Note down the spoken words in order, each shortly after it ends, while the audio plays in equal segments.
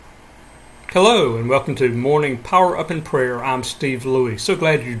Hello and welcome to Morning Power Up in Prayer. I'm Steve Louie. So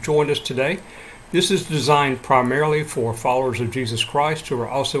glad you joined us today. This is designed primarily for followers of Jesus Christ who are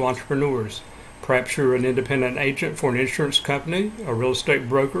also entrepreneurs. Perhaps you're an independent agent for an insurance company, a real estate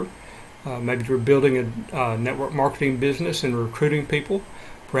broker. Maybe you're building a network marketing business and recruiting people.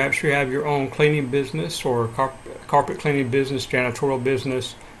 Perhaps you have your own cleaning business or carpet cleaning business, janitorial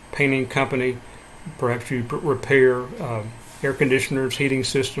business, painting company. Perhaps you repair air conditioners, heating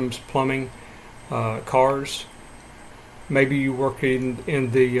systems, plumbing, cars. Maybe you work in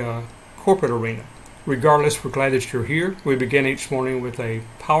the corporate arena. Regardless, we're glad that you're here. We begin each morning with a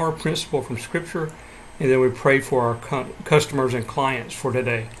power principle from Scripture, and then we pray for our customers and clients for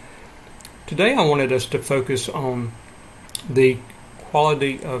today. Today I wanted us to focus on the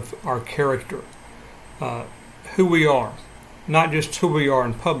quality of our character, who we are. Not just who we are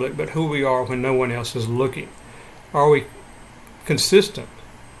in public, but who we are when no one else is looking. Are we consistent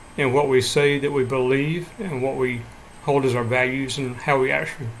in what we say that we believe and what we hold as our values and how we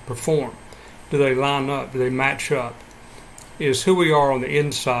actually perform? Do they line up? Do they match up? Is who we are on the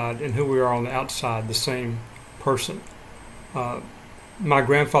inside and who we are on the outside the same person? My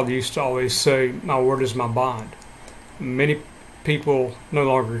grandfather used to always say, "My word is my bond." Many people no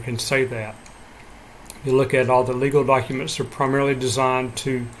longer can say that. You look at all the legal documents are primarily designed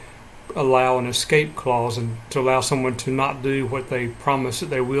to allow an escape clause and to allow someone to not do what they promise that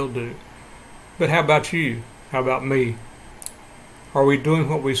they will do. But how about you? How about me? Are we doing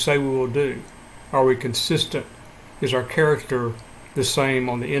what we say we will do? Are we consistent? Is our character the same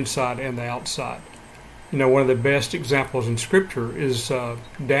on the inside and the outside? You know, one of the best examples in Scripture is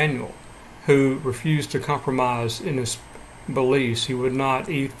Daniel, who refused to compromise in his beliefs. He would not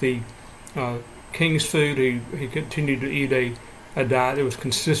eat the king's food. He continued to eat a diet that was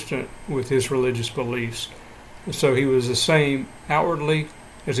consistent with his religious beliefs. So he was the same outwardly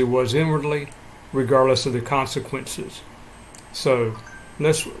as he was inwardly, regardless of the consequences. So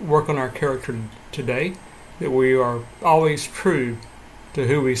let's work on our character today, that we are always true to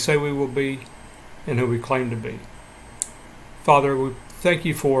who we say we will be and who we claim to be. Father, we thank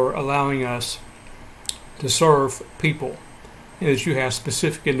you for allowing us to serve people, and that you have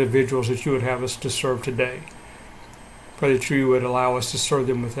specific individuals that you would have us to serve today. Pray that you would allow us to serve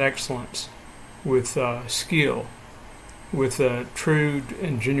them with excellence, with skill, with true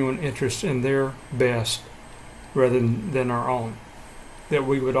and genuine interest in their best rather than our own. That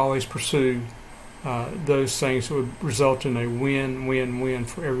we would always pursue those things that would result in a win-win-win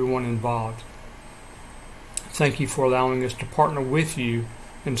for everyone involved. Thank you for allowing us to partner with you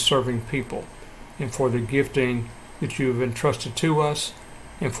in serving people, and for the gifting that you have entrusted to us,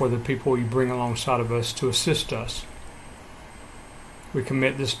 and for the people you bring alongside of us to assist us. We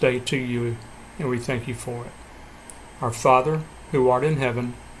commit this day to you, and we thank you for it. Our Father, who art in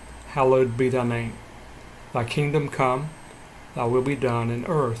heaven, hallowed be thy name. Thy kingdom come, thy will be done in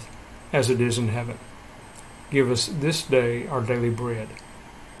earth as it is in heaven. Give us this day our daily bread.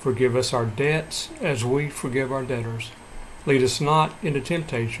 Forgive us our debts as we forgive our debtors. Lead us not into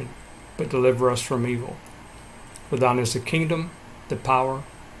temptation, but deliver us from evil. For thine is the kingdom, the power,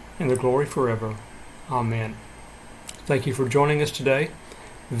 and the glory forever. Amen. Thank you for joining us today.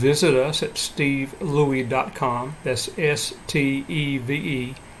 Visit us at stevelouie.com. That's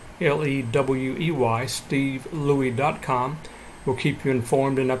STEVELEWEY, stevelouie.com. We'll keep you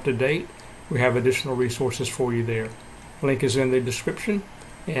informed and up to date. We have additional resources for you there. Link is in the description,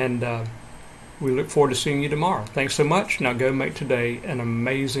 and we look forward to seeing you tomorrow. Thanks so much. Now go make today an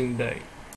amazing day.